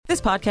This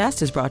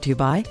podcast is brought to you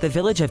by the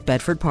Village of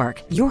Bedford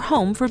Park, your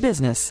home for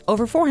business.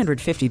 Over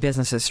 450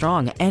 businesses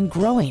strong and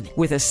growing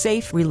with a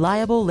safe,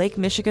 reliable Lake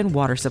Michigan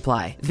water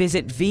supply.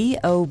 Visit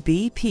VOBPBiz.com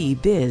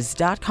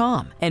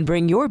and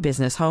bring your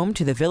business home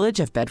to the Village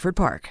of Bedford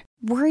Park.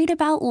 Worried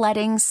about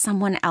letting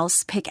someone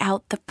else pick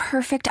out the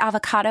perfect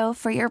avocado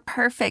for your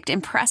perfect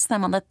impress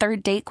them on the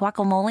third date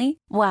guacamole?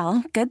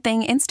 Well, good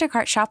thing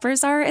Instacart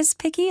shoppers are as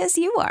picky as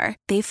you are.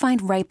 They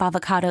find ripe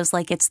avocados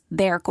like it's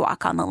their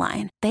guac on the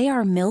line. They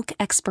are milk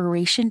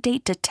expiration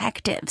date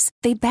detectives.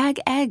 They bag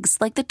eggs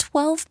like the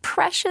 12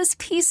 precious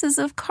pieces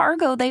of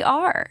cargo they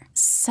are.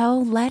 So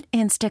let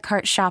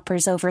Instacart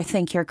shoppers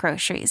overthink your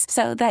groceries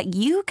so that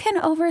you can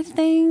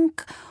overthink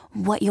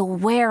what you'll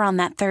wear on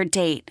that third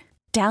date.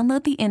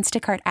 Download the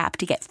Instacart app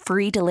to get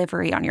free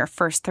delivery on your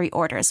first 3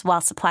 orders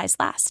while supplies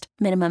last.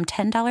 Minimum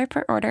 $10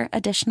 per order.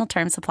 Additional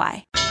terms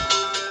apply.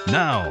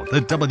 Now,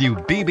 the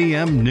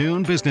WBBM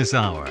Noon Business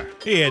Hour.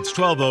 It's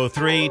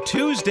 12:03,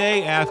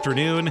 Tuesday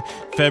afternoon,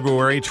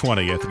 February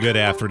 20th. Good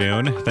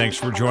afternoon. Thanks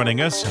for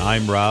joining us.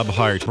 I'm Rob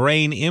Hart.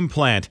 Brain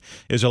implant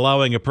is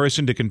allowing a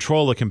person to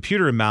control a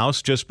computer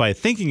mouse just by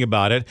thinking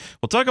about it.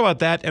 We'll talk about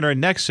that in our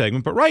next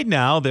segment. But right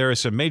now, there are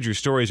some major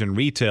stories in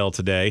retail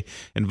today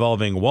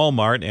involving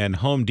Walmart and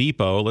Home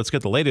Depot. Let's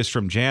get the latest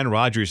from Jan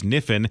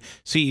Rogers-Kniffen,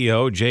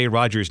 CEO, J.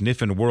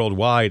 Rogers-Kniffen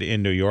Worldwide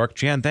in New York.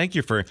 Jan, thank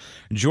you for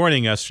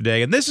joining us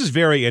today. And this is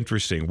very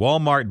interesting.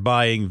 Walmart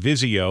buying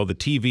Vizio, the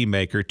TV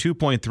maker,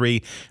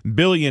 $2.3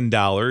 billion. And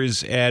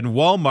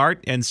Walmart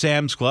and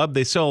Sam's Club,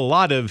 they sell a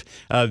lot of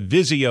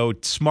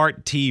Vizio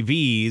smart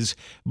TVs.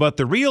 But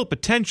the real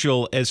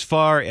potential as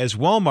far as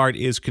Walmart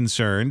is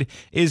concerned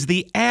is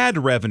the ad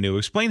revenue.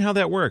 Explain how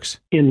that works.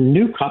 In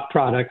new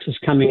products, it's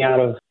coming out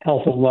of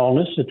health and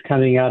wellness. It's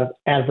coming out of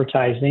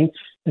advertising.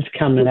 It's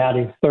coming out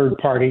of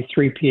third-party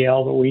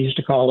 3PL, what we used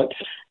to call it,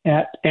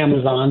 at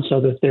Amazon,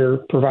 so that they're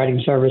providing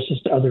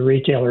services to other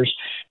retailers.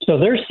 So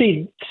they're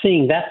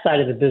seeing that side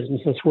of the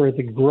business is where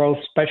the growth,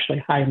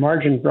 especially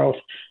high-margin growth,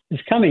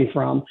 is coming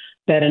from,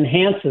 that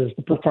enhances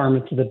the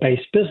performance of the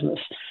base business.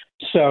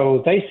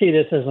 So they see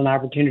this as an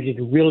opportunity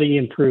to really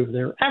improve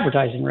their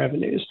advertising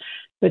revenues.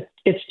 But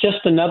it's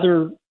just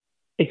another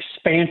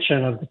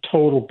expansion of the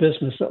total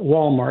business at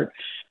Walmart.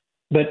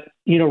 But,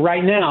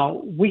 right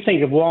now, we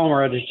think of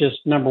Walmart as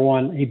just, number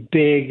one, a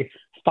big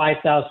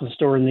 5,000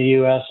 store in the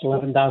U.S.,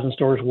 11,000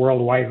 stores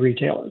worldwide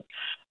retailer.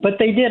 But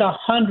they did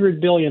 $100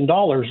 billion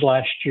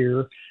last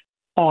year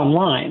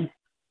online.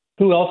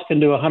 Who else can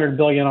do $100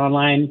 billion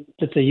online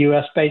that's a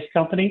U.S.-based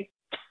company?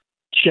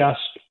 Just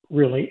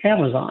really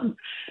Amazon.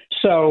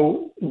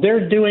 So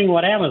they're doing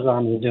what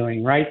Amazon is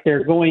doing, right?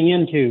 They're going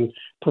into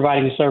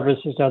providing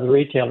services to other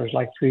retailers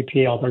like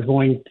 3PL. They're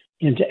going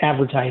into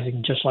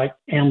advertising just like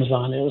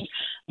Amazon is.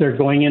 They're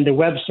going into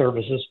web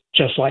services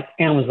just like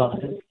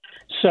Amazon is.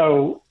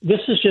 So this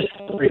is just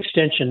an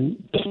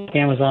extension, just like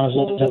Amazon is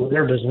looking at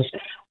their business.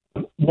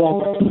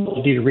 Walmart's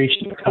ability to reach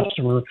the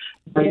customer,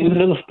 bring them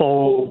into the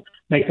fold,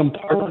 make them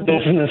part of the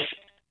business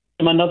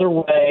in another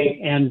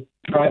way, and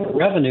drive a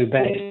revenue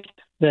base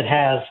that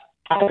has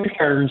high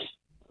returns,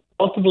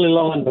 relatively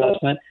low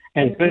investment,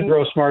 and good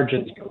gross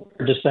margins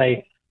compared to,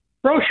 say,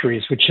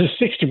 groceries, which is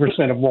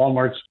 60% of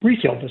Walmart's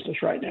retail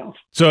business right now.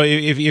 So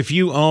if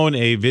you own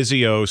a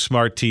Vizio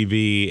smart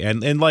TV,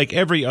 and like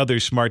every other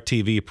smart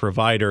TV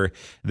provider,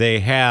 they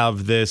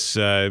have this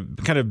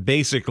kind of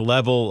basic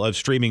level of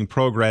streaming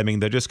programming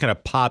that just kind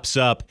of pops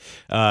up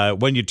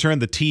when you turn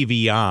the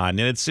TV on.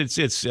 And it's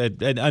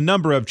a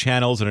number of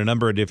channels and a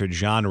number of different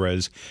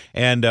genres.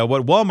 And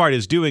what Walmart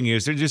is doing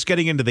is they're just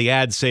getting into the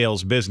ad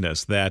sales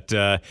business, that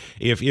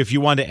if you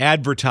want to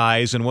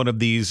advertise in one of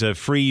these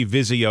free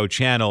Vizio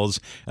channels,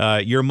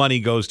 your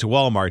money goes to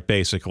Walmart,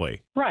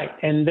 basically. Right.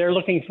 And they're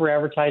looking for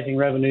advertising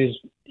revenues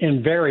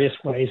in various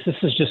ways. This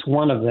is just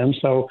one of them.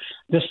 So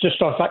this just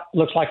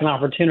looks like an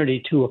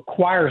opportunity to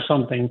acquire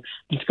something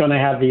that's going to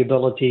have the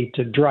ability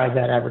to drive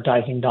that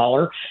advertising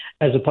dollar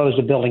as opposed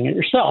to building it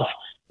yourself.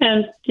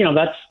 And,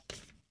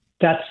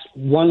 that's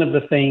one of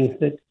the things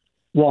that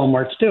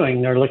Walmart's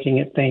doing. They're looking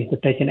at things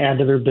that they can add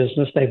to their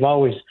business. They've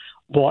always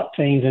bought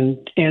things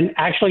and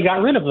actually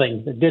got rid of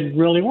things that didn't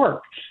really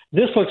work.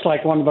 This looks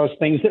like one of those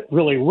things that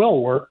really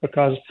will work,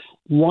 because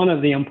one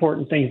of the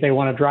important things they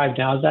want to drive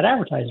now is that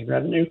advertising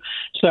revenue.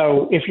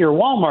 So if you're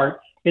Walmart,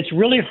 it's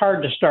really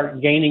hard to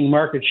start gaining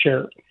market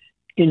share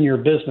in your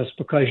business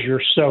because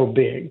you're so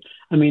big.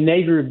 I mean,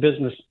 they grew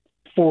business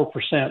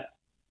 4%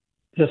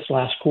 this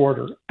last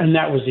quarter, and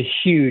that was a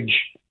huge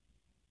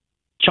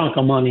chunk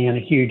of money and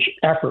a huge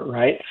effort,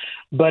 right?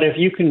 But if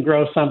you can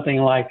grow something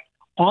like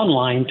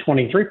online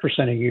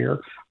 23% a year,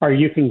 or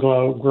you can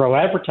grow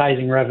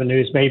advertising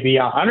revenues maybe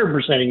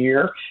 100% a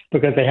year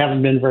because they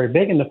haven't been very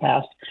big in the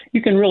past,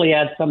 you can really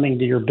add something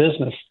to your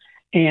business,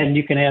 and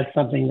you can add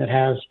something that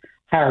has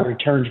higher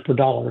returns per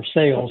dollar of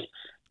sales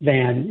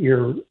than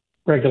your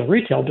regular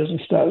retail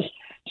business does.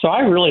 So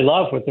I really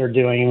love what they're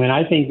doing. I mean,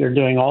 I think they're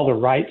doing all the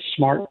right,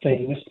 smart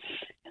things.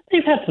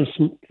 They've had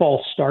some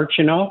false starts,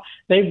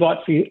 They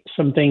bought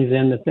some things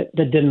in that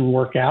didn't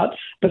work out,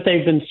 but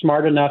they've been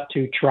smart enough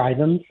to try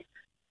them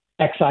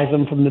excise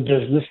them from the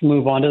business,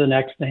 move on to the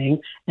next thing,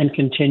 and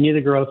continue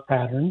the growth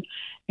pattern.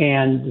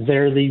 And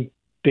they're the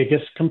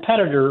biggest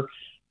competitor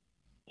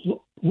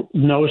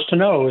nose to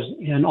nose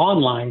and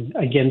online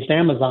against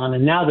Amazon.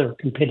 And now they're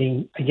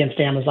competing against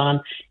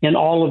Amazon in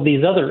all of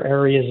these other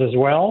areas as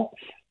well.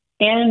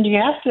 And you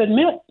have to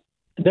admit,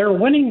 they're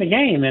winning the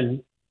game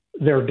in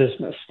their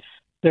business.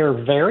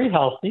 They're very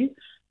healthy.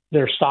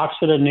 Their stock's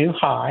at a new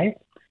high.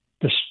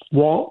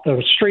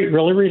 The street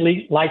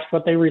really likes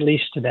what they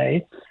released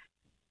today.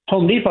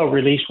 Home Depot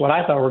released what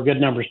I thought were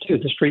good numbers too.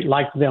 The street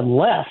liked them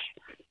less,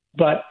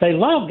 but they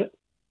loved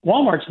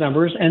Walmart's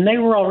numbers, and they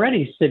were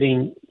already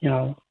sitting,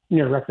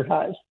 near record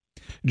highs.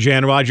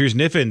 Jan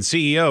Rogers-Kniffen,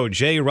 CEO,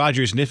 J.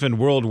 Rogers-Kniffen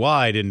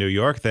Worldwide in New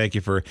York. Thank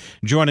you for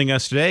joining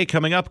us today.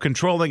 Coming up,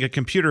 controlling a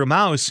computer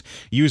mouse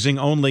using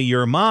only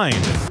your mind.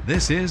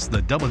 This is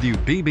the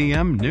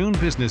WBBM Noon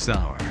Business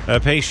Hour. A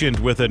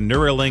patient with a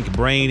Neuralink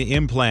brain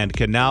implant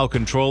can now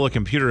control a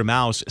computer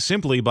mouse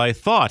simply by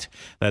thought.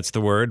 That's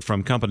the word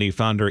from company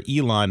founder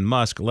Elon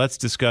Musk. Let's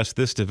discuss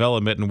this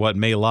development and what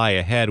may lie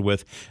ahead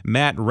with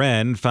Matt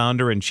Wren,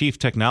 founder and chief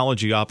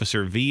technology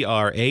officer,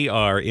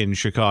 VRAR in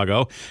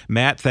Chicago.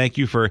 Matt, thank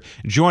you for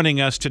joining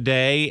us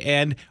today.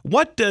 And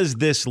what does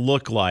this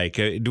look like?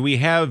 Do we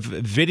have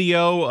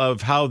video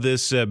of how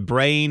this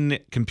brain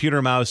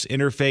computer mouse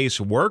interface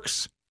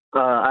works?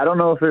 I don't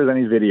know if there's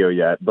any video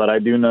yet, but I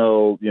do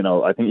know,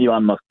 I think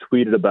Elon Musk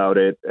tweeted about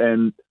it.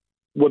 And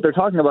what they're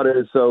talking about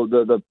is, so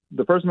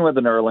the person who had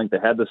the Neuralink, they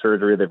had the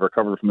surgery, they've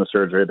recovered from the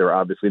surgery. They're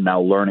obviously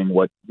now learning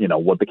what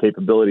the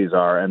capabilities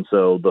are. And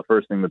so the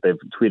first thing that they've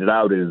tweeted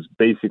out is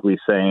basically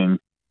saying,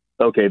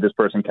 okay, this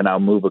person can now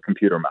move a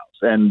computer mouse.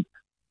 And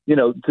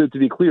to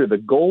be clear, the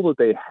goal that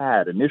they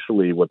had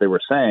initially, what they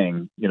were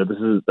saying, this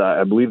is,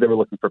 I believe they were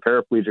looking for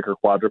paraplegic or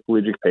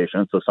quadriplegic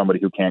patients, so somebody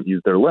who can't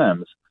use their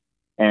limbs,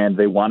 and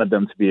they wanted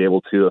them to be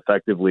able to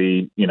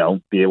effectively,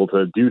 be able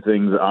to do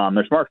things on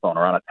their smartphone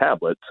or on a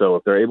tablet. So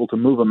if they're able to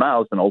move a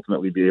mouse and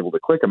ultimately be able to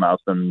click a mouse,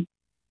 then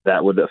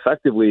that would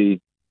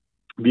effectively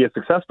be a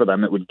success for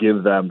them. It would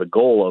give them the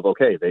goal of,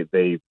 okay,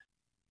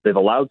 they've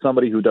allowed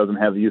somebody who doesn't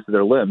have the use of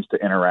their limbs to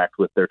interact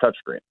with their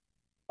touchscreen.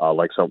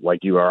 Like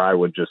you or I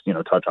would just,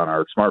 touch on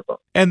our smartphone.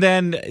 And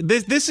then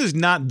this is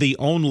not the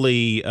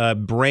only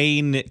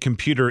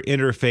brain-computer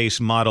interface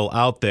model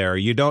out there.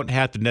 You don't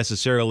have to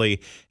necessarily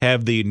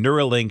have the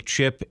Neuralink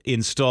chip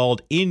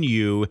installed in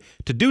you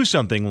to do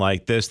something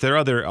like this. There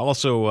are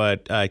also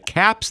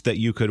caps that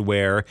you could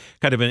wear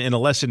kind of in a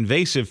less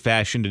invasive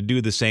fashion to do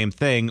the same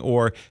thing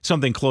or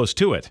something close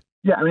to it.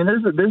 Yeah, I mean,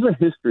 there's a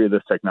history of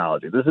this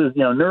technology. This is,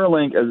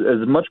 Neuralink,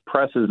 as much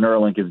press as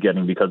Neuralink is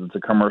getting because it's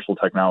a commercial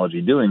technology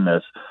doing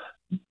this,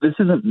 this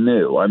isn't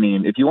new. I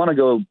mean, if you want to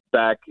go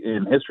back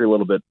in history a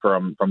little bit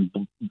from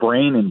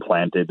brain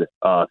implanted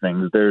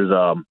things, there's,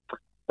 I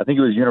think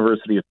it was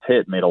University of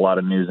Pitt made a lot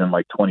of news in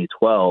like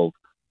 2012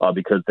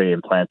 because they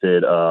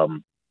implanted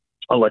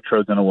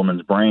electrodes in a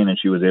woman's brain and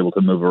she was able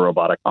to move a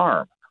robotic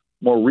arm.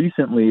 More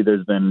recently,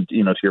 there's been,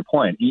 to your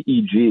point,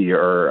 EEG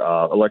or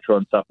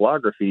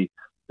electroencephalography.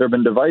 There have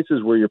been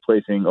devices where you're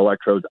placing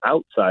electrodes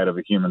outside of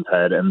a human's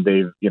head, and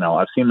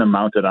I've seen them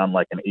mounted on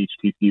like an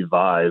HTC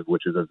Vive,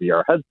 which is a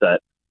VR headset,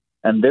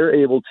 and they're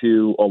able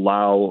to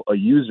allow a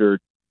user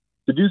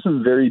to do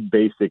some very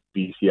basic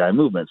BCI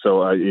movement.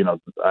 So,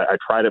 I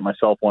tried it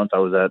myself once.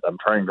 I'm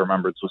trying to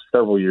remember, this was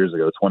several years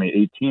ago,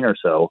 2018 or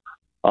so,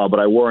 but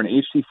I wore an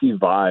HTC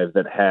Vive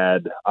that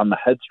had on the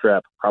head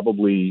strap,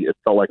 probably it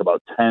felt like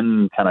about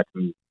 10 kind of,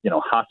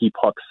 hockey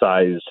puck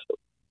sized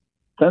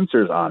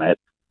sensors on it.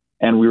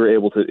 And you were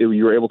able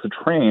to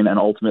train and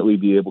ultimately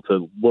be able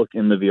to look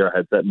in the VR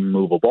headset and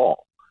move a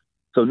ball.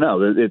 So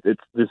no,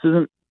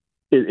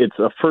 it's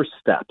a first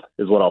step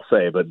is what I'll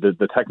say. But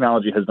the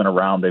technology has been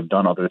around. They've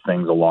done other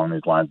things along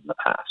these lines in the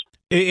past.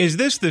 Is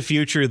this the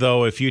future,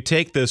 though, if you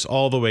take this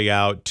all the way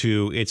out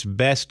to its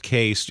best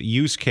case,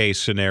 use case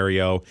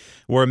scenario,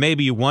 where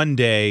maybe one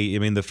day,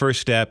 the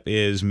first step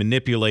is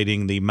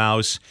manipulating the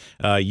mouse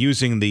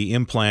using the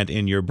implant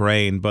in your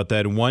brain, but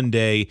then one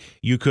day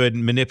you could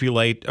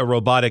manipulate a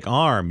robotic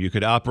arm, you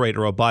could operate a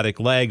robotic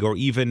leg, or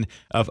even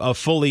a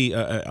fully,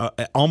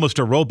 almost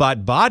a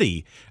robot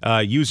body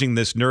using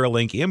this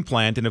Neuralink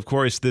implant. And of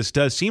course, this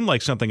does seem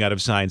like something out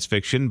of science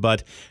fiction,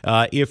 but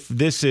if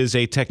this is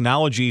a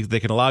technology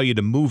that can allow you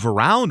to move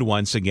around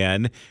once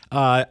again,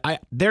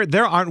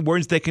 there aren't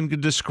words that can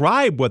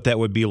describe what that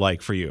would be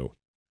like for you.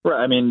 Right.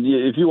 I mean,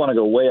 if you want to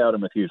go way out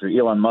in the future,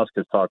 Elon Musk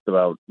has talked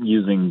about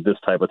using this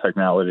type of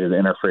technology to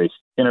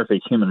interface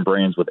human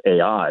brains with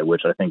AI,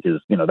 which I think is,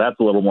 that's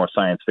a little more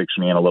science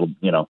fiction-y and a little,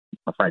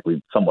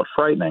 frankly, somewhat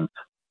frightening.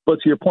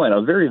 But to your point,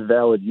 a very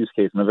valid use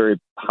case and a very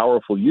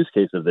powerful use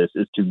case of this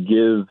is to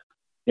give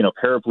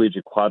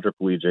paraplegic,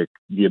 quadriplegic,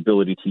 the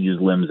ability to use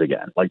limbs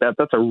again. Like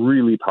that's a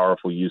really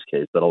powerful use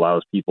case that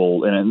allows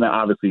people, and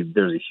obviously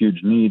there's a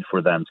huge need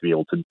for them to be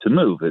able to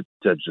move,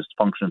 to just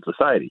function in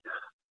society.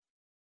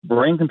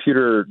 Brain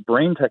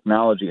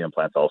technology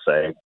implants, I'll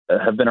say,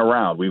 have been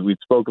around. We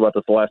spoke about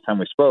this the last time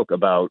we spoke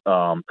about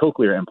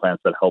cochlear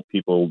implants that help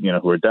people,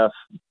 who are deaf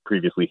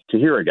previously to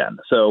hear again.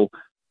 So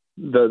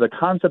the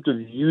concept of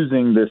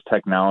using this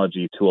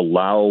technology to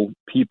allow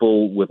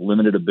people with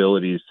limited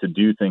abilities to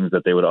do things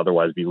that they would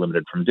otherwise be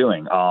limited from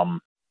doing.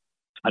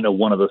 I know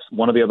one of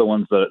the other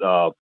ones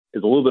that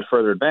is a little bit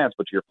further advanced,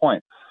 but to your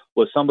point,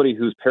 was somebody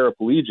who's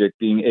paraplegic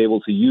being able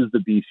to use the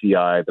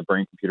BCI, the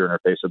brain-computer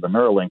interface, or the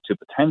Neuralink to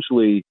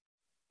potentially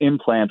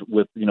implant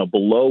with,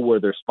 below where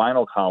their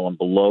spinal column,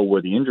 below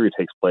where the injury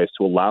takes place,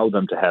 to allow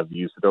them to have the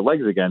use of their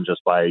legs again,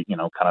 just by,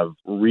 kind of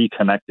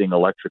reconnecting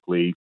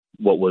electrically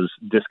what was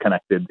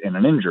disconnected in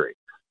an injury.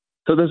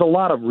 So there's a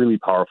lot of really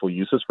powerful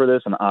uses for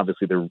this, and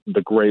obviously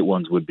the great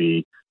ones would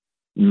be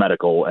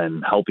medical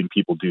and helping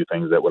people do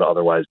things that would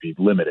otherwise be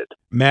limited.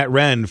 Matt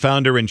Wren,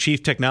 founder and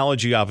chief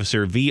technology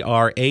officer,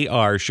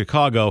 VRAR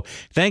Chicago.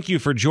 Thank you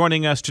for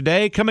joining us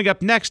today. Coming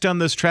up next on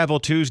this Travel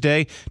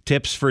Tuesday,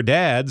 tips for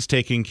dads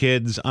taking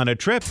kids on a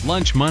trip.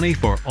 Lunch money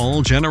for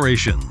all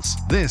generations.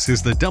 This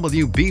is the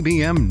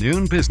WBBM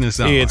Noon Business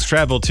Hour. It's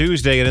Travel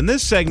Tuesday, and in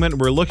this segment,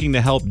 we're looking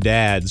to help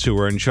dads who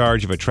are in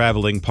charge of a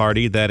traveling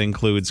party that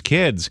includes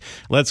kids.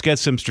 Let's get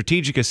some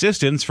strategic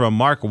assistance from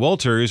Mark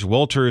Wolters,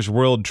 Wolters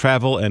World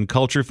Travel and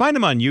Culture. Find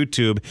him on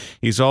YouTube.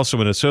 He's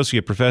also an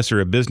associate professor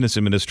of business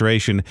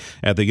administration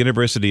at the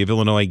University of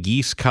Illinois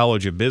Geese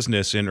College of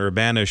Business in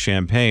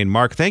Urbana-Champaign.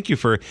 Mark, thank you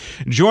for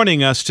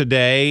joining us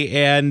today.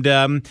 And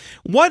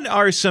what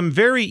are some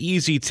very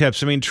easy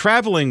tips? I mean,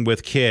 traveling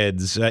with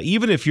kids,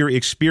 even if you're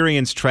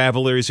experienced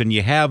travelers and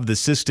you have the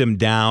system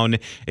down,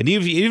 and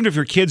even if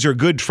your kids are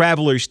good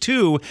travelers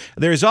too,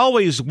 there's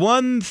always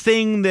one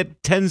thing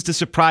that tends to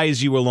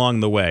surprise you along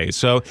the way.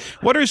 So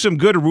what are some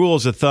good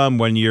rules of thumb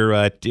when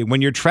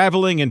you're traveling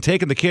and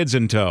taking the kids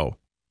in tow?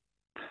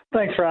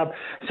 Thanks, Rob.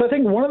 So I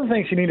think one of the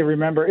things you need to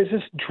remember is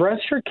just dress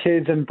your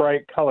kids in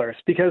bright colors,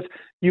 because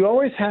you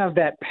always have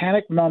that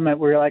panic moment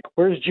where you're like,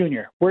 where's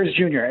Junior? Where's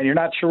Junior? And you're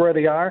not sure where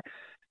they are.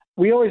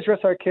 We always dress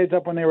our kids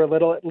up when they were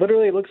little.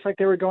 Literally, it looks like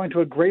they were going to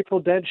a Grateful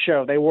Dead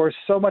show. They wore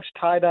so much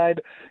tie-dyed,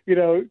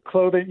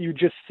 clothing you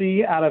just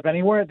see out of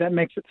anywhere. That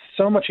makes it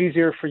so much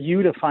easier for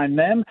you to find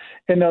them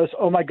in those,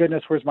 oh my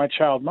goodness, where's my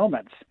child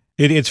moments.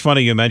 It's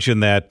funny you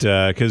mentioned that,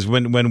 because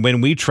when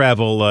we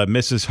travel,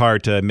 Mrs.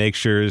 Hart makes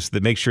sure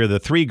the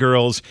three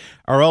girls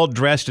are all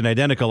dressed in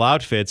identical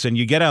outfits, and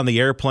you get on the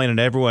airplane and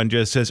everyone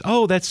just says,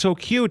 "Oh, that's so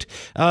cute.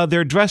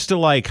 They're dressed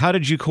alike. How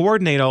did you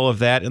coordinate all of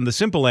that?" And the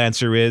simple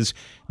answer is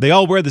they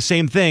all wear the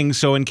same thing,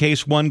 so in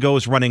case one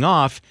goes running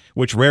off,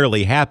 which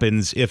rarely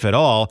happens, if at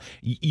all,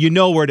 you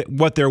know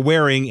what they're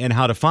wearing and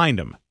how to find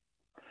them.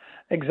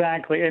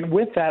 Exactly. And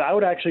with that, I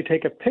would actually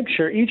take a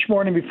picture each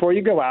morning before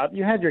you go out.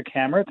 You have your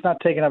camera. It's not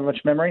taking up much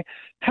memory.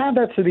 Have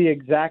that to the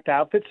exact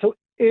outfit. So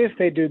if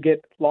they do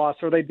get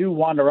lost or they do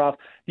wander off,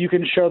 you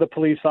can show the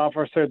police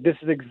officer this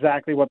is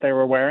exactly what they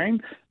were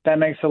wearing. That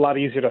makes it a lot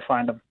easier to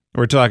find them.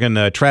 We're talking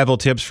travel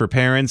tips for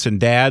parents and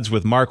dads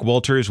with Mark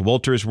Wolters,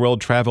 Wolters World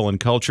Travel and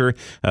Culture.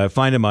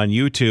 Find him on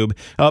YouTube.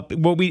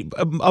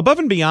 Above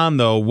and beyond,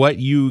 though, what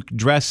you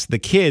dress the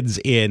kids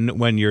in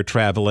when you're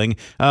traveling,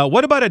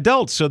 what about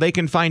adults so they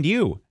can find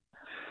you?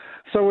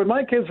 So when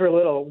my kids were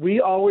little,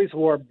 we always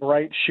wore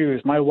bright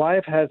shoes. My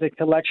wife has a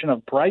collection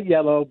of bright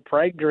yellow,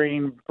 bright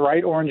green,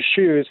 bright orange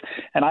shoes,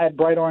 and I had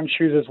bright orange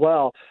shoes as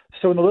well.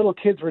 So when the little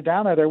kids were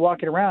down there, they're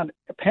walking around.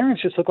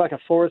 Parents just look like a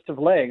forest of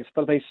legs,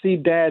 but they see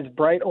Dad's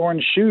bright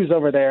orange shoes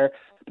over there.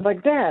 They're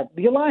like, "Dad,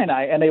 the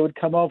Illini," and they would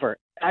come over.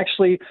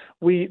 Actually,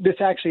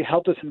 this actually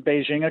helped us in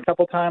Beijing a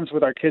couple times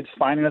with our kids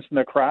finding us in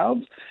the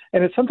crowds,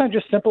 and it's sometimes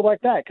just simple like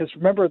that. Because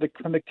remember,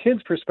 from the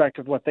kids'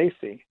 perspective, what they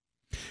see.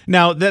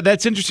 Now,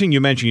 that's interesting you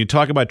mentioned. You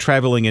talk about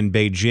traveling in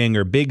Beijing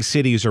or big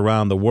cities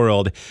around the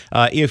world.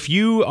 If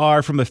you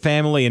are from a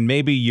family and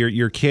maybe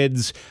your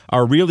kids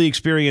are really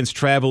experienced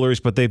travelers,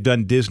 but they've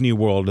done Disney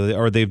World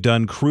or they've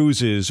done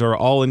cruises or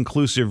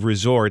all-inclusive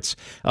resorts,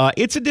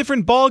 it's a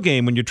different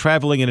ballgame when you're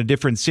traveling in a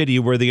different city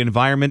where the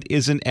environment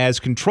isn't as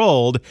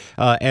controlled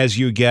as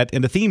you get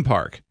in a theme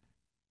park.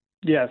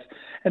 Yes.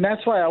 And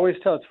that's why I always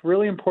tell it's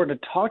really important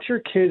to talk to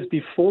your kids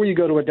before you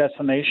go to a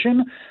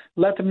destination.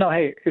 Let them know,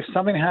 hey, if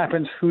something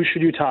happens, who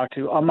should you talk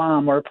to? A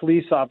mom or a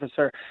police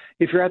officer?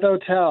 If you're at the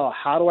hotel,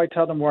 how do I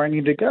tell them where I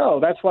need to go?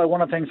 That's why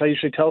one of the things I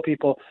usually tell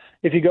people,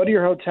 if you go to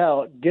your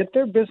hotel, get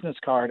their business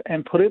card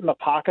and put it in the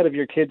pocket of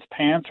your kid's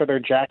pants or their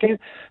jacket.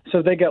 So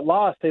if they get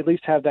lost, they at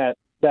least have that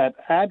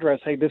address,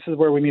 hey, this is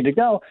where we need to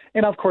go.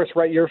 And, of course,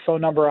 write your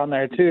phone number on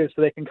there, too,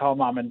 so they can call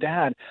mom and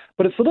dad.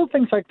 But it's little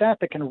things like that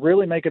that can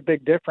really make a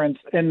big difference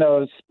in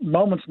those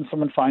moments when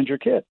someone finds your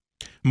kid.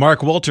 Mark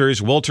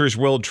Wolters, Wolters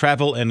World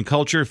Travel and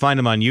Culture. Find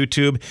him on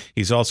YouTube.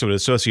 He's also an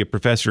associate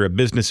professor of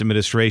business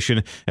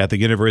administration at the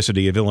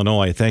University of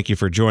Illinois. Thank you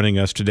for joining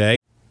us today.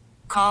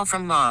 Call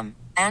from mom.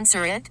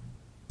 Answer it.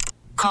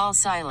 Call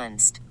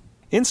silenced.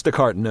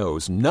 Instacart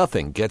knows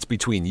nothing gets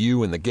between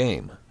you and the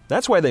game.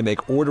 That's why they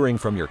make ordering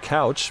from your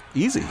couch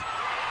easy.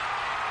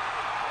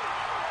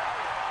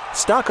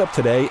 Stock up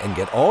today and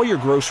get all your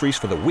groceries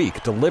for the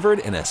week delivered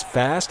in as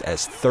fast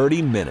as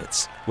 30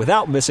 minutes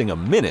without missing a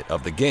minute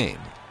of the game.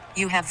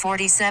 You have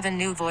 47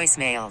 new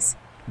voicemails.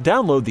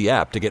 Download the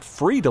app to get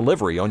free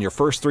delivery on your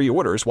first 3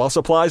 orders while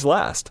supplies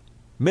last.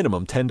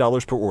 Minimum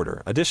 $10 per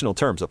order. Additional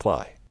terms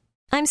apply.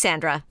 I'm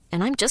Sandra,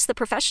 and I'm just the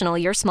professional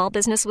your small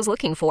business was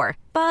looking for.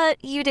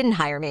 But you didn't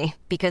hire me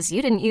because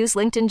you didn't use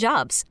LinkedIn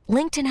Jobs.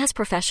 LinkedIn has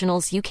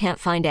professionals you can't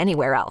find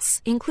anywhere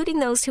else, including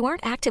those who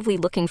aren't actively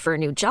looking for a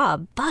new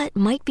job, but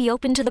might be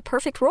open to the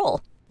perfect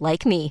role,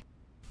 like me.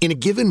 In a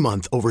given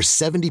month, over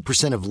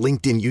 70% of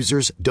LinkedIn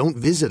users don't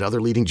visit other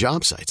leading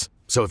job sites.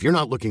 So if you're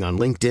not looking on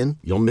LinkedIn,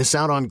 you'll miss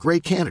out on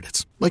great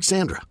candidates like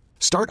Sandra.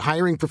 Start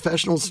hiring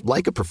professionals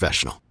like a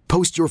professional.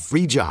 Post your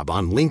free job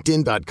on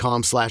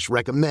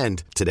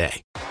linkedin.com/recommend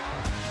today.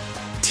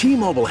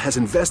 T-Mobile has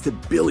invested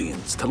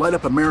billions to light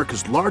up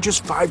America's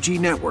largest 5G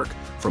network,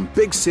 from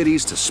big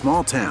cities to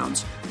small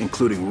towns,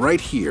 including right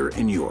here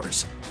in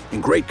yours.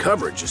 And great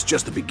coverage is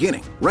just the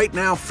beginning. Right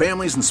now,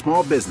 families and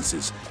small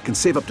businesses can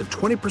save up to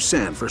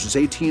 20% versus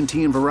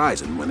AT&T and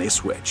Verizon when they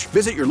switch.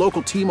 Visit your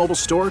local T-Mobile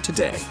store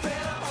today.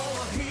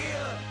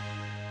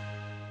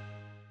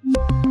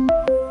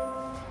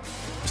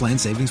 Plan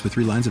savings with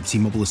 3 lines of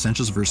T-Mobile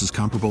Essentials versus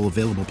comparable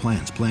available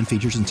plans. Plan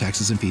features and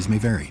taxes and fees may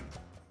vary.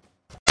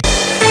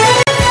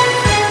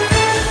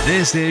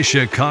 This is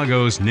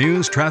Chicago's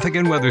news, traffic,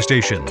 and weather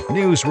station,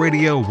 News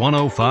Radio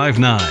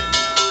 1059.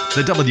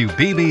 The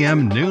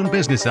WBBM Noon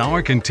Business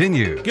Hour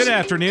continues. Good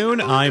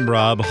afternoon. I'm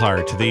Rob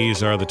Hart.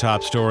 These are the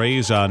top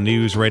stories on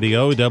News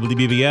Radio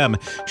WBBM.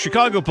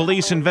 Chicago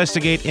police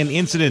investigate an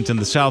incident in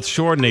the South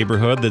Shore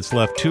neighborhood that's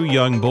left 2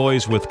 young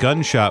boys with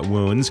gunshot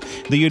wounds.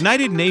 The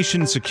United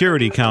Nations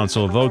Security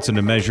Council votes in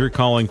a measure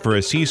calling for a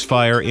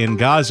ceasefire in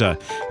Gaza.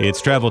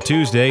 It's Travel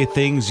Tuesday,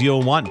 things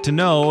you'll want to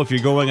know if you're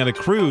going on a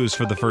cruise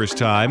for the first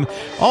time.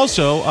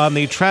 Also, on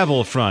the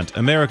travel front,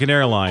 American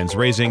Airlines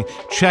raising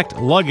checked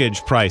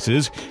luggage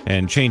prices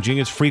and changing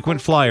its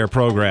frequent flyer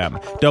program.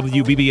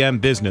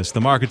 WBBM Business, the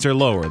markets are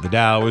lower. The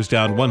Dow is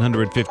down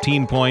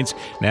 115 points,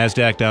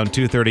 NASDAQ down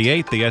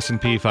 238, the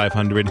S&P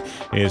 500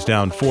 is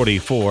down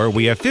 44.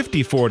 We have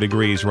 54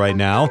 degrees right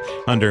now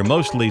under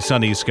mostly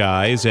sunny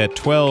skies at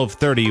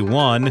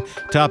 12:31.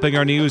 Topping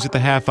our news at the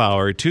half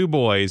hour, 2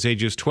 boys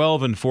ages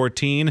 12 and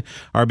 14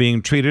 are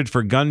being treated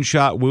for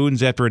gunshot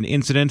wounds after an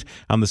incident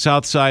on the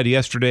south side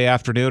yesterday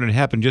afternoon. It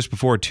happened just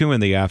before 2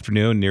 in the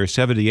afternoon near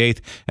 78th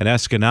and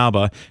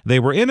Escanaba. They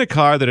were in a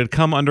car that had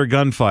come under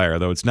gunfire,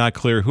 though it's not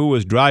clear who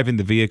was driving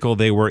the vehicle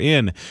they were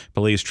in.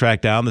 Police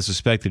tracked down the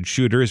suspected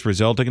shooters,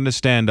 resulting in a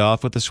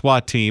standoff with the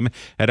SWAT team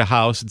at a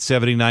house at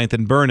 79th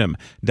and Burnham.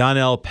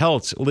 Donnell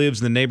Peltz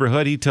lives in the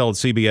neighborhood. He told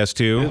CBS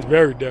 2. It's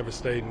very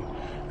devastating,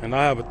 and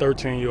I have a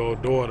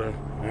 13-year-old daughter,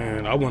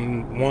 and I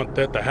wouldn't want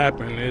that to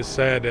happen. It's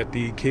sad that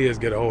these kids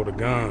get a hold of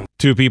guns.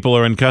 2 people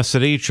are in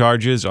custody.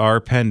 Charges are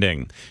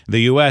pending.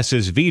 The U.S.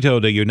 has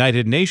vetoed a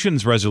United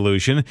Nations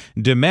resolution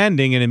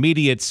demanding an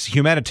immediate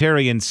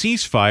humanitarian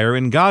ceasefire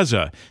in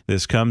Gaza.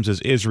 This comes as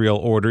Israel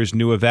orders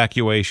new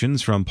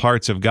evacuations from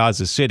parts of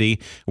Gaza City.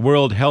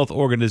 World Health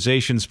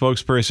Organization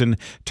spokesperson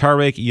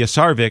Tarek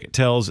Yasarvik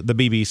tells the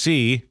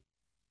BBC,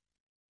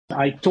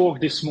 I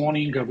talked this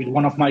morning with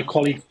one of my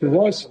colleagues who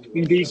was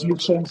in these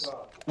missions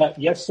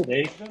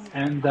yesterday,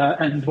 and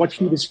what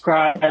he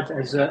described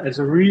as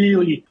a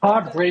really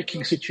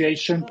heartbreaking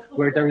situation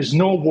where there is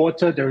no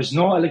water, there is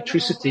no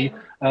electricity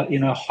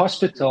in a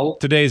hospital.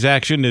 Today's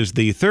action is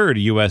the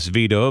 3rd U.S.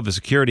 veto of a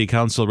Security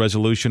Council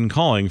resolution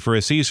calling for a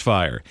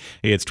ceasefire.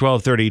 It's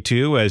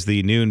 12:32 as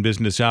the noon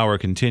business hour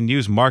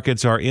continues.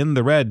 Markets are in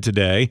the red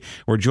today.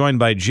 We're joined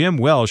by Jim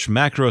Welsh,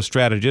 macro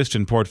strategist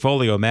and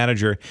portfolio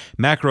manager,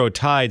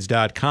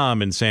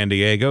 macrotides.com in San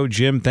Diego.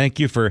 Jim, thank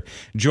you for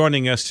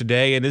joining us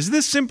today. And is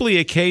this simply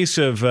a case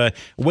of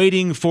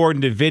waiting for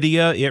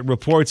NVIDIA? It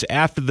reports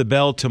after the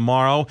bell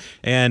tomorrow.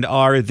 And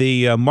are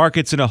the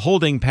markets in a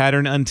holding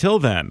pattern until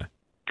then?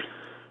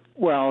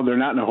 Well, they're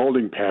not in a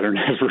holding pattern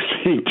as we're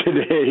seeing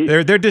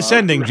today. They're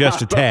descending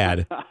just a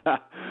tad.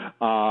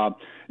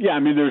 Yeah, I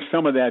mean, there's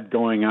some of that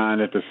going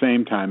on at the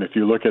same time. If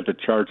you look at the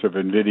charts of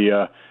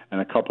NVIDIA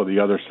and a couple of the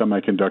other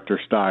semiconductor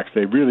stocks,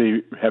 they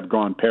really have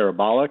gone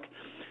parabolic.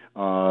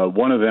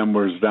 One of them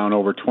was down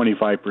over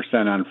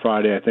 25% on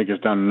Friday. I think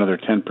it's down another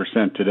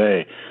 10%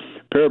 today.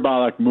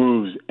 Parabolic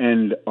moves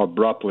end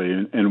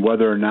abruptly, and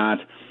whether or not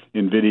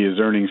NVIDIA's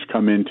earnings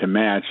come in to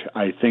match,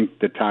 I think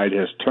the tide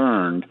has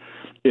turned,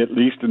 at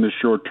least in the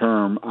short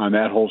term, on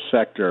that whole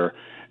sector,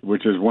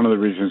 which is one of the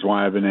reasons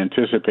why I've been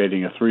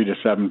anticipating a 3 to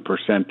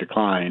 7%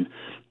 decline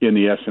in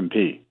the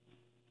S&P.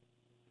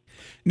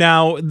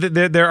 Now,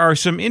 there are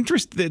some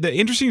the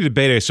interesting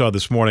debate I saw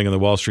this morning in the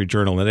Wall Street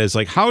Journal, and it is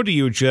like, how do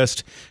you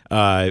just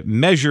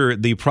measure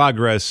the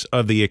progress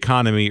of the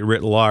economy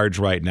writ large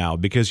right now?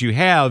 Because you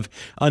have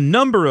a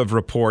number of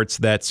reports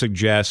that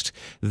suggest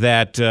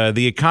that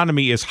the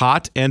economy is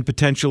hot and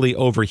potentially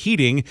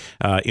overheating.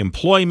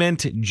 Employment,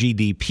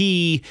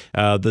 GDP,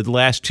 the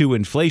last 2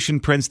 inflation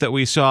prints that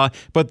we saw.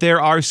 But there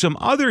are some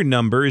other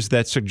numbers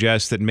that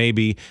suggest that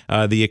maybe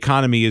the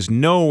economy is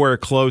nowhere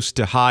close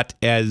to hot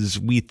as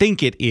we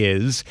think it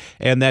is,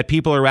 and that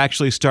people are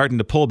actually starting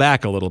to pull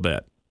back a little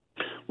bit.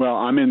 Well,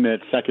 I'm in that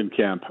second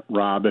camp,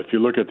 Rob. If you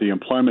look at the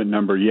employment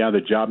number,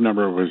 the job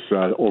number was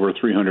over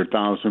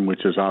 300,000,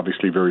 which is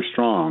obviously very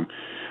strong.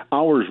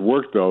 Hours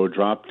worked, though,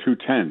 dropped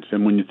 0.2.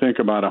 And when you think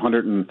about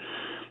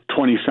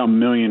 120-some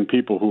million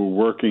people who are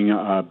working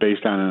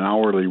based on an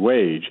hourly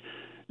wage,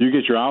 you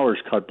get your hours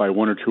cut by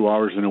 1 or 2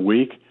 hours in a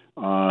week,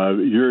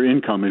 your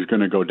income is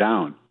going to go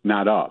down,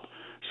 not up.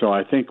 So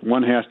I think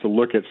one has to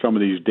look at some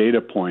of these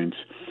data points,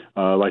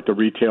 like the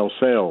retail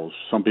sales.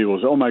 Some people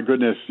say, oh, my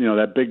goodness,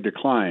 that big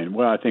decline.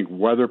 Well, I think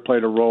weather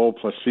played a role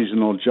plus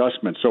seasonal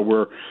adjustment. So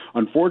we're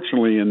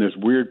unfortunately in this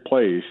weird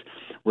place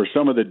where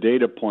some of the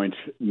data points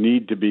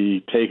need to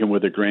be taken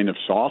with a grain of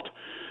salt.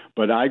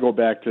 But I go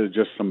back to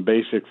just some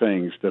basic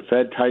things. The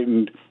Fed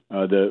tightened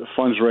the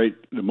funds rate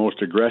the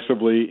most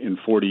aggressively in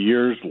 40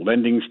 years.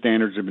 Lending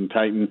standards have been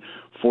tightened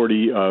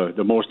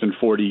the most in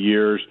 40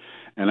 years.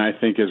 And I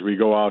think as we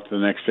go out to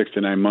the next 6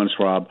 to 9 months,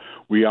 Rob,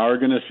 we are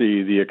going to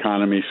see the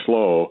economy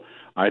slow,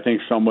 I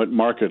think somewhat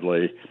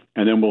markedly,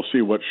 and then we'll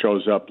see what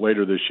shows up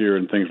later this year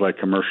in things like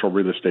commercial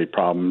real estate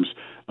problems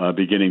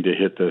beginning to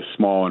hit the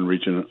small and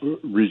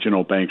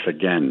regional banks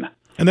again.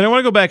 And then I want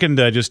to go back and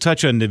just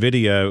touch on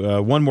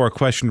NVIDIA. One more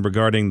question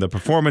regarding the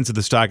performance of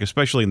the stock,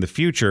 especially in the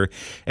future,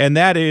 and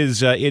that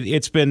is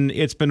it's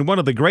been one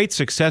of the great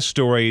success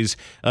stories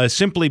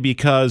simply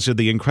because of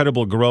the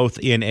incredible growth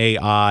in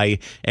AI,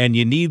 and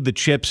you need the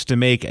chips to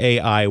make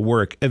AI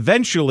work.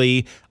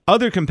 Eventually,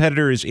 other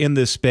competitors in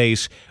this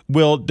space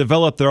will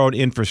develop their own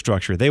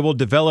infrastructure. They will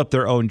develop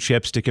their own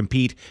chips to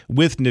compete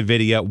with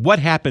NVIDIA. What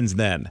happens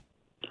then?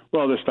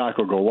 Well, the stock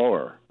will go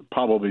lower,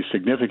 probably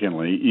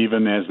significantly,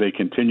 even as they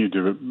continue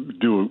to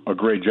do a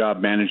great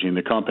job managing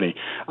the company.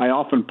 I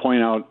often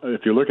point out,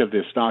 if you look at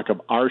the stock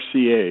of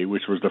RCA,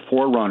 which was the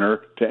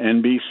forerunner to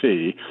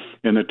NBC,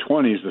 in the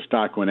 20s, the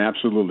stock went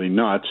absolutely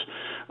nuts,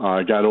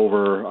 got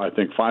over, I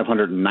think,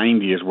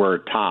 590 is where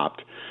it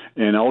topped.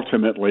 And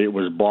ultimately, it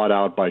was bought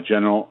out by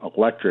General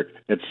Electric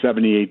at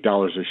 $78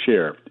 a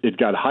share. It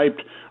got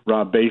hyped,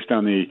 Rob, based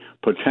on the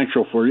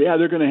potential for,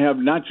 they're going to have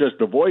not just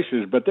the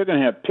voices, but they're going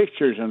to have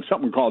pictures on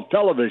something called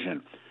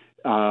television.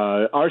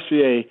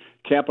 RCA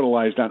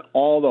capitalized on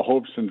all the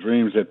hopes and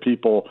dreams that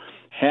people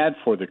had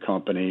for the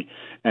company,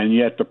 and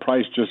yet the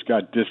price just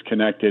got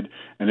disconnected.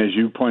 And as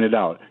you pointed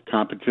out,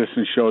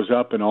 competition shows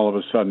up, and all of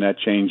a sudden that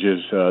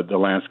changes the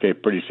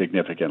landscape pretty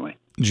significantly.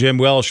 Jim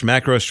Welsh,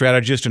 macro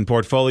strategist and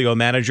portfolio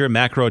manager,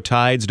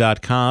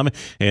 macrotides.com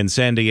in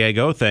San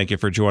Diego. Thank you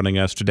for joining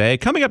us today.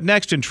 Coming up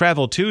next in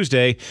Travel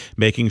Tuesday,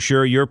 making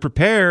sure you're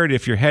prepared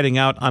if you're heading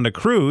out on a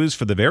cruise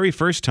for the very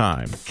first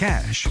time.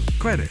 Cash,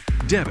 credit,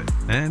 debit,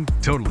 and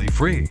totally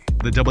free.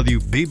 The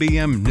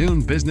WBBM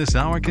Noon Business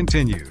Hour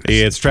continues.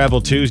 It's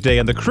Travel Tuesday,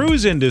 and the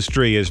cruise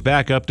industry is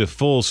back up to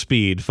full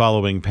speed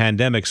following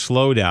pandemic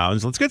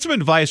slowdowns. Let's get some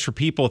advice for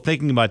people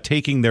thinking about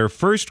taking their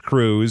first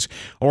cruise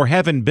or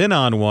haven't been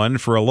on one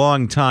for a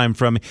long time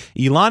from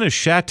Ilana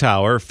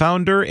Shattower,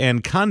 founder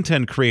and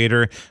content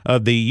creator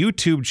of the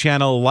YouTube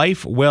channel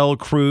Life Well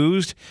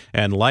Cruised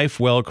and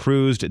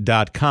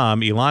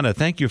lifewellcruised.com. Ilana,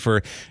 thank you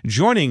for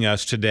joining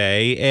us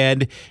today.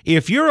 And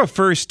if you're a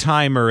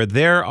first-timer,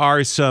 there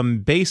are some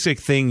basic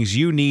things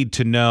you need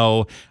to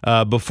know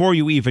before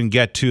you even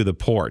get to the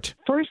port.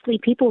 Firstly,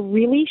 people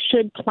really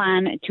should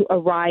plan to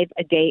arrive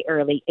a day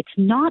early. It's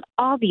not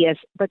obvious,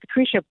 but the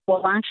cruise ship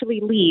will actually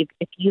leave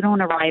if you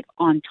don't arrive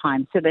on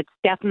time. So that's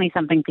definitely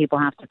something people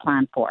have to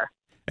plan for.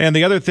 And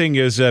the other thing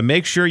is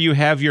make sure you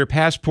have your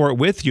passport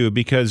with you,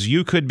 because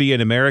you could be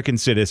an American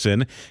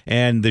citizen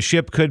and the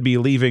ship could be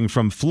leaving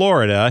from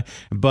Florida,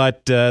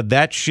 but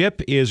that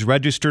ship is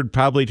registered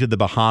probably to the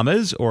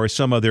Bahamas or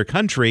some other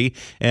country.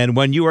 And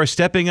when you are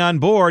stepping on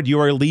board, you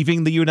are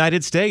leaving the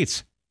United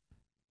States.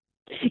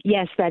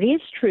 Yes, that is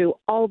true,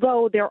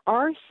 although there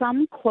are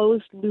some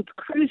closed-loop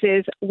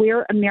cruises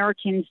where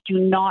Americans do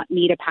not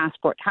need a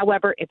passport.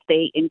 However, if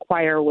they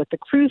inquire with the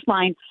cruise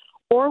line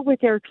or with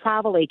their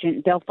travel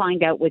agent, they'll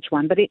find out which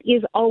one. But it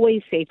is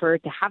always safer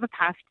to have a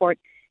passport.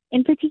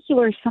 In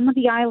particular, some of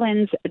the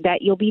islands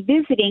that you'll be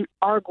visiting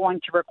are going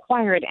to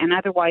require it, and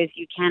otherwise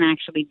you can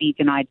actually be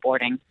denied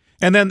boarding.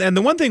 And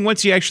the one thing,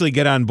 once you actually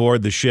get on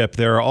board the ship,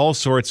 there are all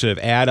sorts of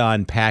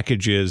add-on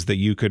packages that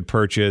you could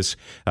purchase.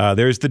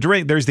 There's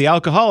the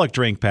alcoholic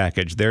drink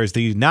package. There's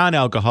the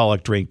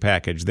non-alcoholic drink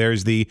package.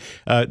 There's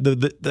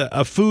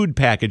a food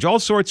package. All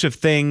sorts of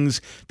things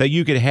that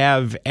you could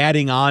have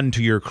adding on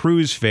to your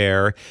cruise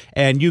fare,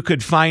 and you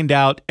could find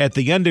out at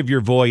the end of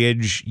your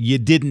voyage you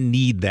didn't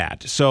need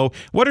that. So,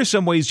 what are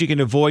some ways you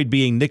can avoid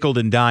being nickeled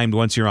and dimed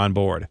once you're on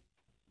board?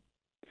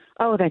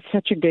 Oh, that's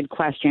such a good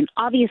question.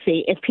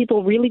 Obviously, if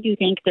people really do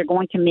think they're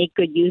going to make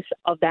good use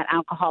of that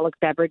alcoholic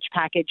beverage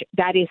package,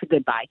 that is a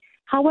good buy.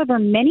 However,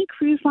 many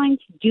cruise lines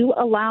do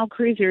allow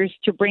cruisers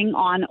to bring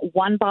on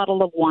one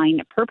bottle of wine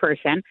per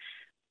person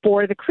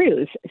for the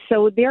cruise.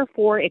 So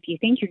therefore, if you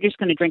think you're just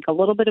going to drink a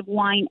little bit of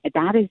wine,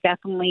 that is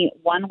definitely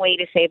one way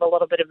to save a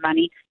little bit of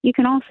money. You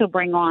can also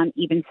bring on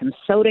even some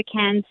soda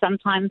cans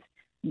sometimes.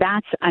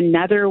 That's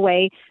another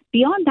way.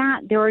 Beyond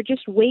that, there are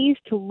just ways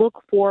to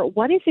look for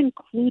what is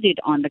included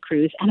on the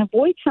cruise and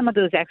avoid some of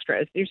those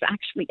extras. There's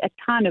actually a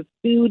ton of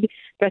food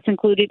that's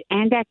included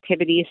and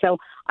activities. So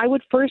I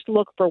would first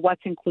look for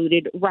what's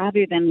included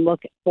rather than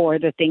look for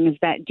the things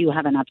that do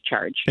have an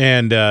upcharge.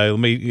 And let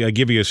me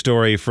give you a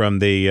story from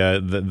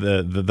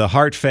the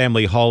Hart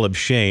Family Hall of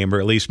Shame, or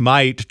at least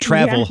my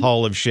travel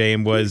Hall of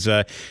Shame, was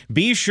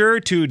be sure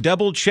to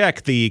double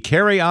check the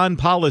carry-on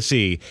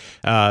policy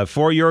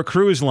for your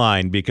cruise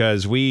line,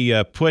 because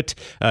we put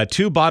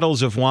 2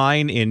 bottles of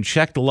wine in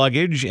checked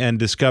luggage and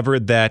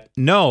discovered that,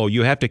 no,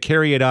 you have to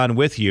carry it on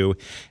with you.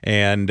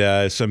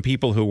 And some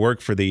people who work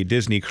for the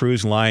Disney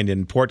Cruise Line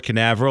in Port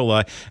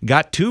Canaveral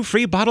got 2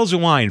 free bottles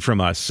of wine from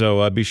us.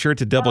 So be sure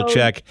to double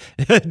check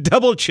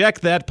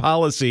that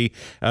policy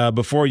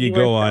before you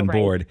go on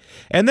board.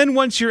 And then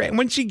once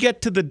you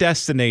get to the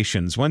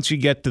destinations, once you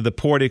get to the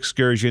port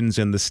excursions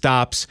and the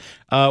stops,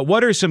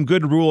 what are some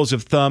good rules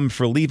of thumb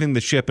for leaving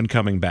the ship and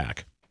coming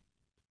back?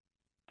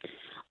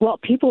 Well,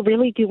 people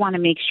really do want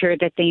to make sure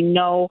that they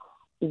know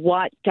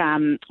what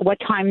time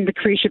the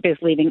cruise ship is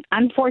leaving.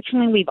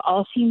 Unfortunately, we've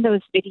all seen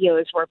those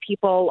videos where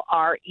people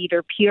are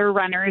either pier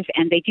runners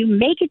and they do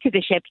make it to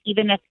the ship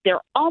even if they're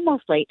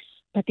almost late,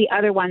 but the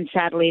other ones,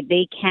 sadly,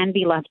 they can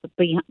be left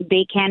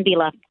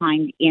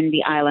behind in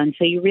the island.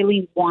 So you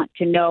really want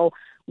to know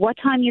what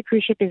time your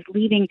cruise ship is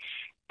leaving.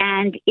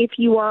 And if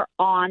you are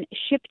on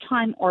ship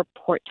time or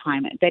port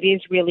time, that is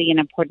really an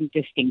important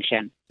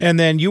distinction. And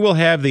then you will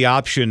have the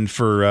option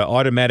for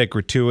automatic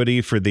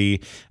gratuity for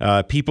the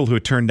people who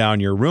turn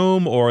down your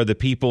room, or the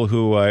people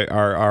who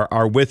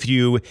are with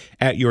you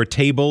at your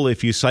table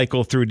if you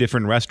cycle through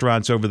different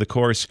restaurants over the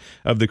course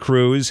of the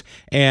cruise.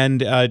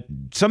 And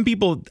some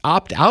people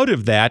opt out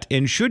of that,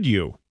 and should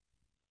you?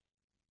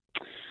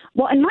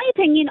 Well, in my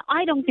opinion,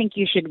 I don't think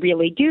you should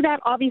really do that.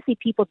 Obviously,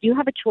 people do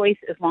have a choice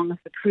as long as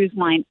the cruise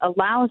line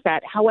allows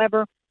that.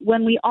 However,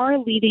 when we are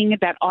leaving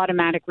that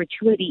automatic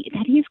gratuity,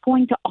 that is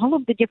going to all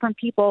of the different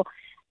people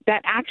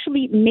that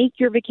actually make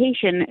your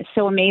vacation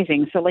so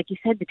amazing. So like you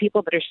said, the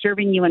people that are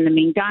serving you in the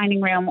main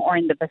dining room or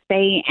in the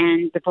buffet,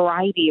 and the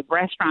variety of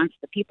restaurants,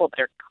 the people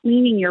that are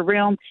cleaning your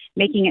room,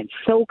 making it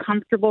so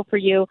comfortable for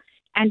you.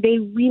 And they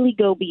really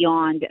go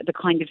beyond the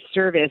kind of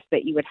service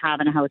that you would have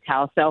in a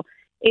hotel. So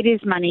it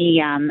is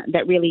money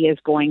that really is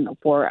going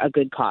for a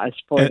good cause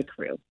for the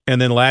crew.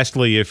 And then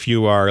lastly, if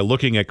you are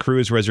looking at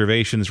cruise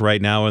reservations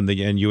right now and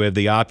you have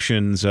the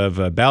options of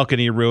a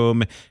balcony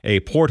room, a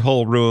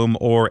porthole room,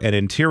 or an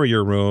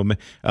interior room,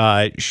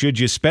 should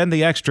you spend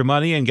the extra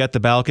money and get the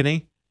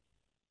balcony?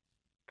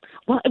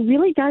 Well, it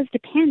really does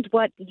depend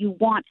what you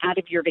want out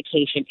of your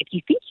vacation. If you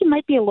think you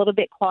might be a little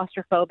bit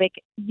claustrophobic,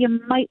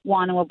 you might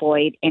want to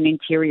avoid an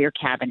interior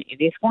cabin.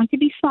 It is going to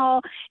be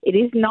small. It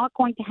is not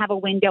going to have a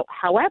window.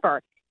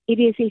 However, it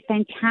is a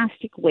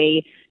fantastic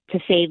way to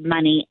save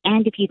money.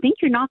 And if you think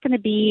you're not going to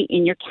be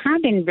in your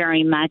cabin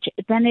very much,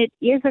 then it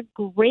is a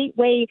great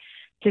way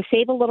to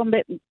save a little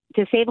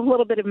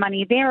bit of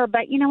money there.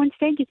 But,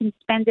 instead you can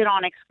spend it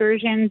on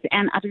excursions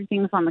and other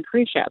things on the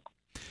cruise ship.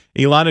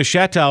 Ilana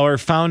Schattauer,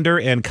 founder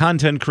and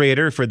content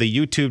creator for the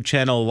YouTube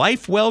channel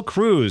Life Well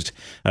Cruised.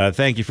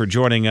 Thank you for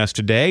joining us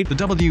today. The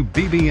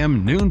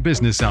WBBM Noon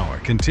Business Hour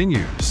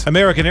continues.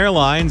 American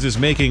Airlines is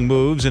making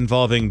moves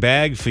involving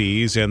bag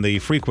fees and the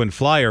frequent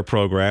flyer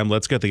program.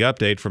 Let's get the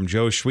update from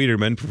Joe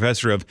Schwieterman,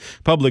 professor of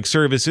public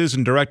services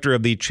and director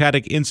of the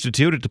Chaddick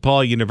Institute at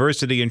DePaul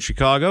University in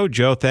Chicago.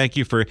 Joe, thank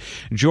you for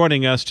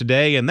joining us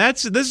today. And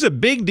this is a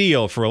big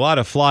deal for a lot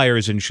of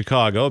flyers in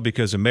Chicago,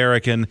 because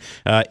American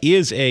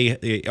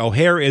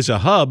O'Hare is a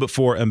hub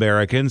for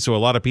Americans, so a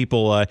lot of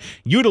people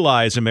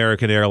utilize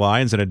American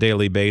Airlines on a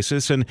daily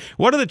basis. And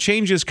what are the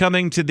changes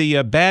coming to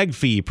the bag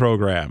fee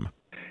program?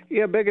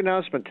 Yeah, big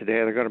announcement today.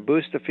 They're going to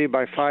boost the fee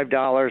by $5.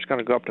 Going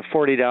to go up to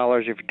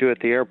 $40 if you do it at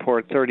the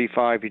airport,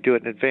 $35 if you do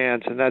it in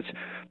advance, and that's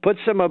puts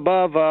them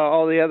above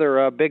all the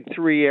other big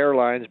four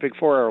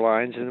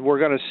airlines. And we're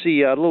going to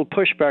see a little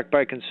pushback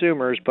by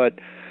consumers, but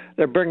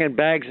they're bringing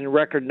bags in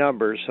record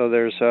numbers, so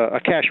there's a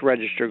cash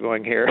register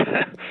going here.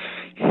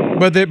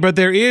 But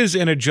there is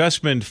an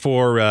adjustment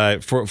for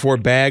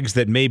bags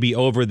that may be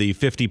over the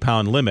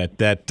 50-pound limit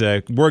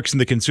that works in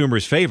the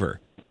consumer's favor.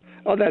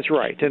 Oh, that's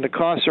right. And the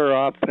costs are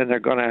up, and they're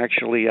going to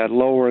actually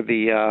lower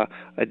the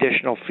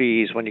additional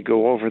fees when you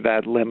go over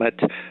that limit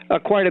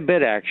quite a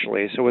bit,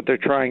 actually. So what they're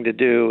trying to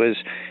do is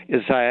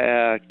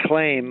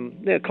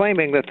claiming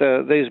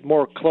that these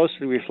more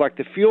closely reflect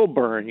the fuel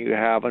burn you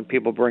have when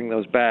people bring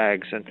those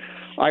bags. And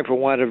I, for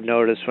one, have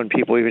noticed when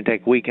people even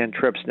take weekend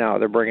trips now,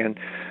 they're bringing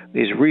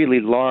these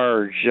really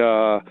large,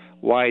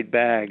 wide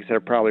bags that are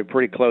probably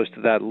pretty close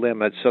to that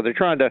limit. So they're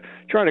trying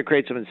to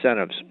create some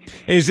incentives.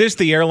 Is this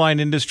the airline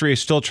industry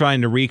still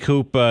trying to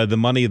recoup the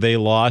money they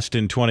lost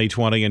in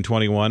 2020 and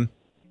 21?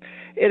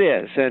 It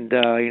is. And,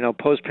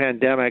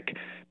 post-pandemic,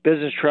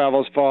 business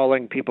travel's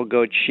falling. People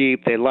go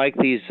cheap. They like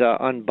these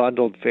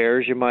unbundled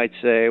fares, you might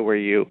say, where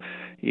you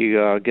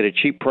you get a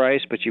cheap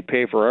price, but you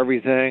pay for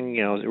everything,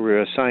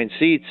 we're assigned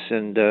seats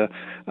and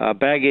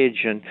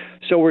baggage. And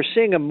so we're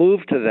seeing a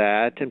move to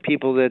that, and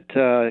people that,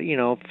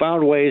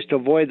 found ways to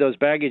avoid those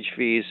baggage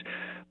fees.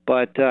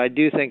 But I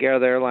do think the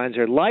airlines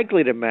are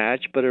likely to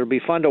match, but it'll be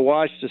fun to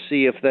watch to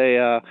see if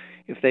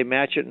they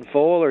match it in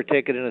full or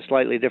take it in a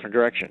slightly different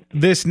direction.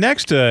 This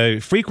next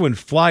frequent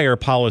flyer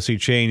policy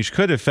change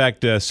could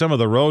affect some of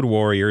the road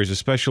warriors,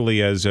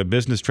 especially as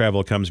business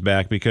travel comes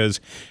back, because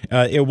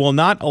it will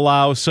not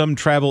allow some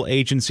travel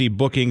agency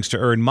bookings to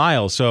earn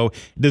miles. So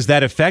does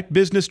that affect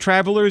business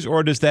travelers,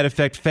 or does that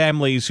affect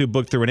families who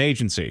book through an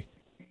agency?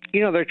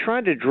 They're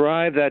trying to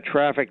drive that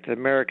traffic to the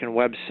American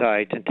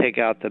website and take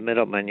out the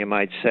middleman, you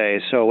might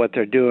say. So what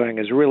they're doing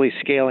is really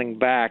scaling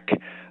back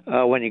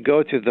when you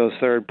go through those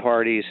third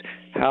parties,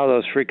 how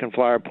those frequent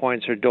flyer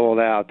points are doled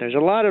out. There's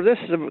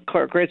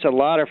creates a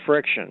lot of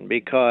friction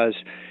because,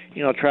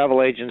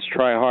 travel agents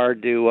try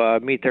hard to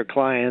meet their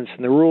clients,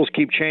 and the rules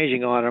keep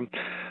changing on them.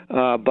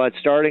 But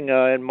starting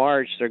in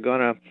March, they're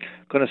going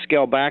to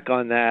scale back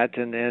on that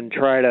and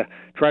try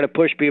to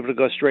push people to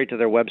go straight to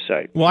their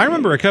website. Well, I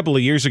remember a couple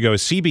of years ago,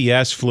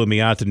 CBS flew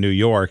me out to New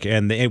York,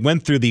 and it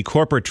went through the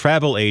corporate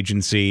travel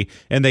agency,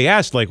 and they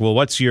asked,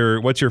 what's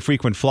your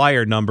frequent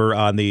flyer number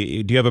do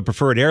you have a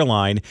preferred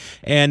airline?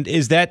 And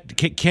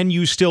can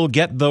you still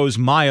get those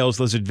miles,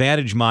 those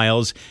advantage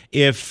miles,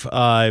 if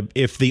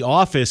the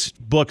office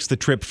books the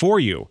trip for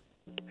you?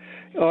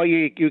 Oh,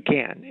 you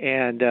can.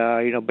 And,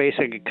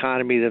 Basic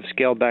Economy, they've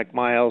scaled back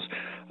miles.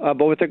 But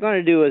what they're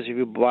going to do is if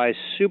you buy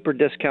super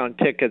discount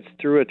tickets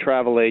through a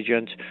travel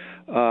agent,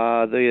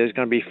 there's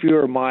going to be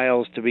fewer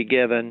miles to be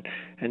given,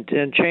 and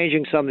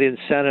changing some of the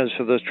incentives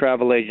for those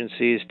travel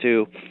agencies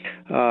to,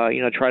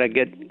 try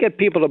to get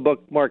people to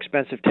book more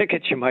expensive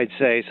tickets, you might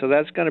say. So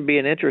that's going to be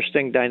an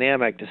interesting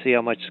dynamic to see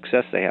how much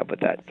success they have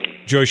with that.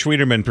 Joe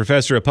Schwieterman,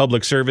 Professor of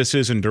Public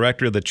Services and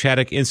Director of the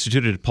Chaddock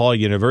Institute at Paul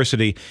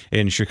University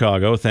in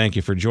Chicago. Thank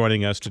you for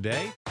joining us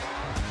today.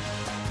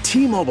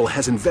 T-Mobile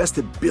has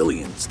invested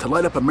billions to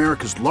light up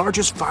America's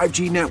largest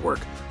 5G network,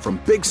 from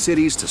big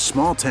cities to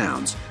small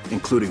towns,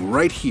 including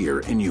right here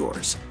in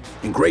yours.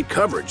 And great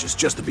coverage is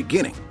just the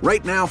beginning.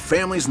 Right now,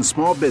 families and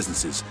small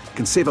businesses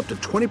can save up to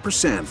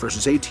 20%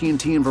 versus AT&T and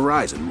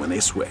Verizon when they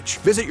switch.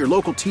 Visit your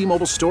local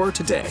T-Mobile store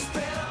today.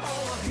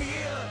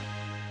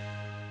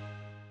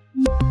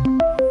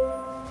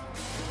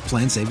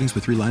 Plan savings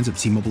with 3 lines of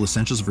T-Mobile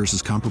Essentials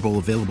versus comparable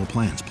available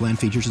plans. Plan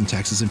features and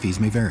taxes and fees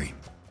may vary.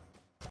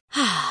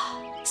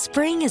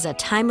 Spring is a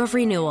time of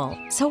renewal,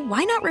 so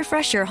why not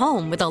refresh your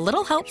home with a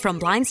little help from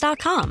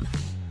Blinds.com?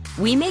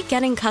 We make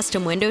getting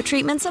custom window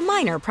treatments a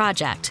minor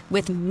project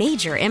with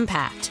major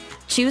impact.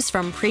 Choose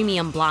from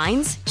premium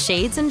blinds,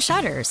 shades, and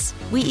shutters.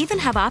 We even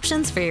have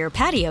options for your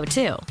patio,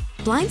 too.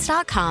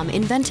 Blinds.com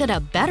invented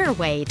a better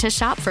way to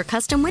shop for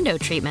custom window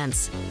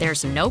treatments.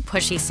 There's no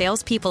pushy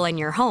salespeople in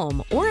your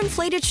home or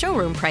inflated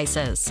showroom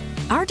prices.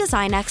 Our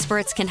design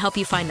experts can help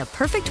you find the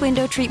perfect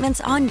window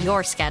treatments on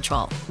your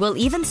schedule. We'll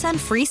even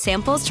send free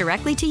samples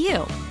directly to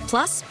you.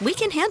 Plus, we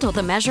can handle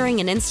the measuring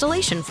and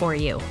installation for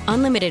you.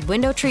 Unlimited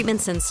window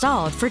treatments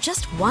installed for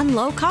just one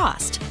low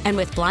cost. And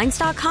with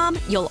Blinds.com,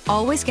 you'll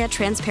always get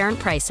transparent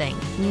pricing.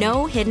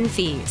 No hidden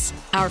fees.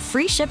 Our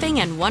free shipping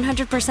and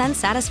 100%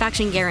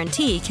 satisfaction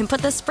guarantee can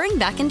put the spring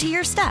back into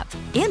your step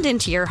and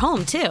into your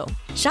home, too.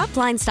 Shop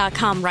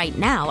Blinds.com right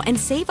now and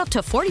save up to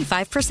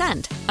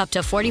 45%. Up to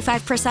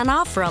 45%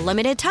 off for a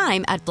limited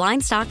time at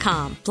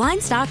Blinds.com.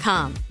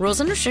 Blinds.com. Rules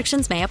and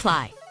restrictions may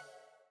apply.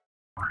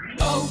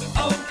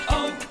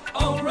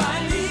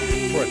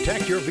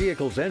 Protect your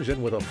vehicle's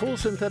engine with a full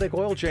synthetic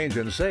oil change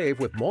and save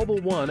with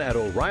Mobil 1 at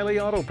O'Reilly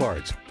Auto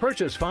Parts.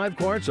 Purchase 5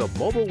 quarts of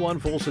Mobil 1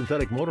 full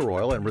synthetic motor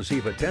oil and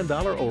receive a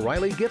 $10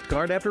 O'Reilly gift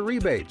card after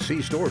rebate.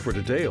 See store for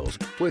details.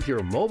 With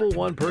your Mobil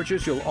 1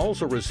 purchase, you'll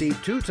also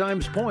receive 2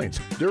 times points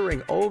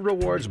during O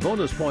Rewards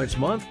Bonus Points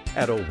Month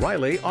at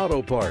O'Reilly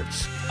Auto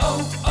Parts.